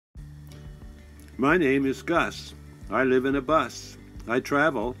My name is Gus. I live in a bus. I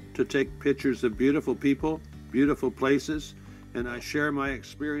travel to take pictures of beautiful people, beautiful places, and I share my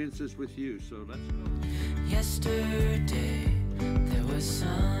experiences with you. So let's go. Yesterday there was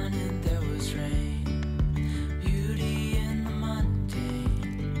sun and there was rain, beauty in the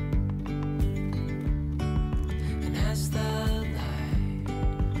mundane. And as the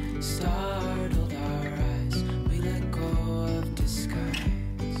light startled our eyes, we let go of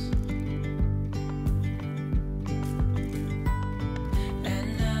disguise.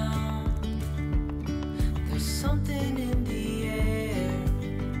 And now there's something in the air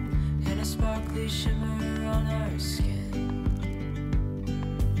and a sparkly shimmer on our skin,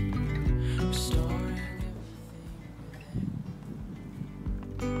 restoring everything within.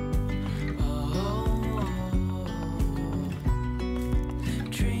 Oh,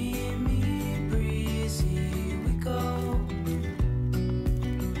 dreamy, breezy we go,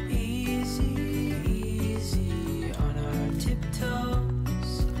 easy, easy on our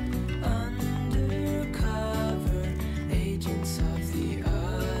tiptoes, undercover agents of the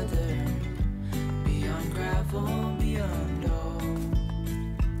other, beyond gravel, beyond all.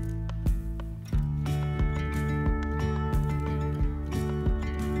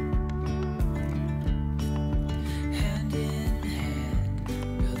 Hand in hand,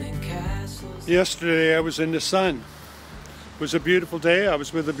 building castles. Yesterday I was in the sun. It was a beautiful day. I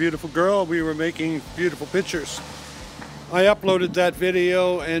was with a beautiful girl. We were making beautiful pictures. I uploaded that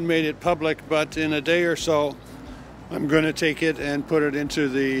video and made it public, but in a day or so I'm going to take it and put it into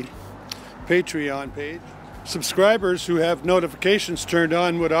the Patreon page. Subscribers who have notifications turned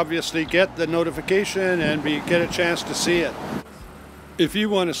on would obviously get the notification and get a chance to see it. If you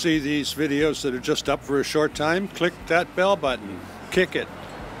want to see these videos that are just up for a short time, click that bell button, kick it,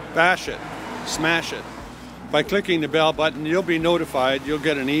 bash it, smash it. By clicking the bell button, you'll be notified. You'll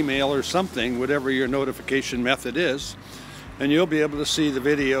get an email or something, whatever your notification method is, and you'll be able to see the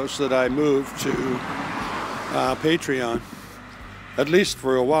videos that I move to Patreon. At least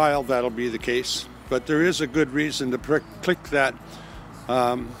for a while that'll be the case, but there is a good reason to click that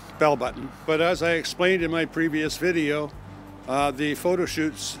bell button. But as I explained in my previous video, the photo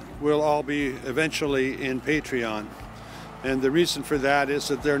shoots will all be eventually in Patreon, and the reason for that is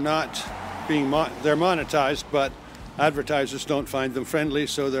that they're not they're monetized, but advertisers don't find them friendly,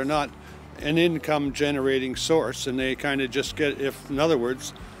 so they're not an income generating source, and they kind of just get, in other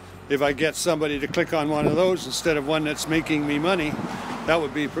words, if I get somebody to click on one of those instead of one that's making me money, that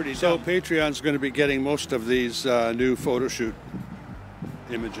would be pretty dumb. So Patreon's going to be getting most of these new photo shoot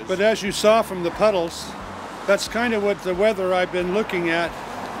images. But as you saw from the puddles, that's kind of what the weather I've been looking at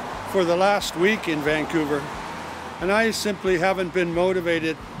for the last week in Vancouver. And I simply haven't been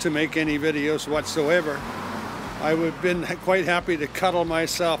motivated to make any videos whatsoever. I would have been quite happy to cuddle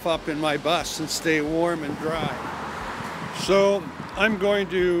myself up in my bus and stay warm and dry. So I'm going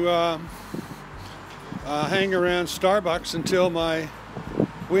to hang around Starbucks until my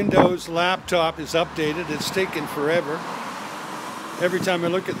Windows laptop is updated. It's taken forever. Every time I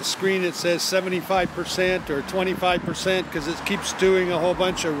look at the screen it says 75% or 25% because it keeps doing a whole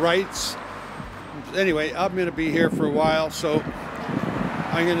bunch of writes. Anyway, I'm going to be here for a while, so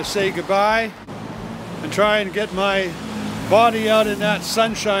I'm going to say goodbye and try and get my body out in that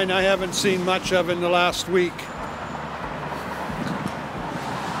sunshine I haven't seen much of in the last week.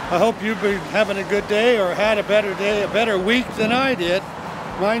 I hope you've been having a good day or had a better day, a better week than I did.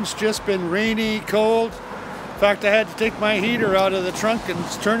 Mine's just been rainy, cold. In fact, I had to take my heater out of the trunk and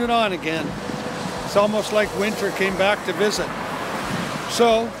turn it on again. It's almost like winter came back to visit.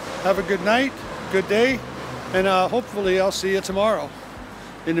 So, have a good night, good day, and hopefully I'll see you tomorrow.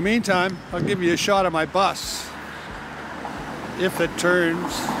 In the meantime, I'll give you a shot of my bus. If it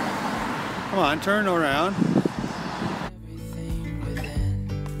turns, come on, turn around.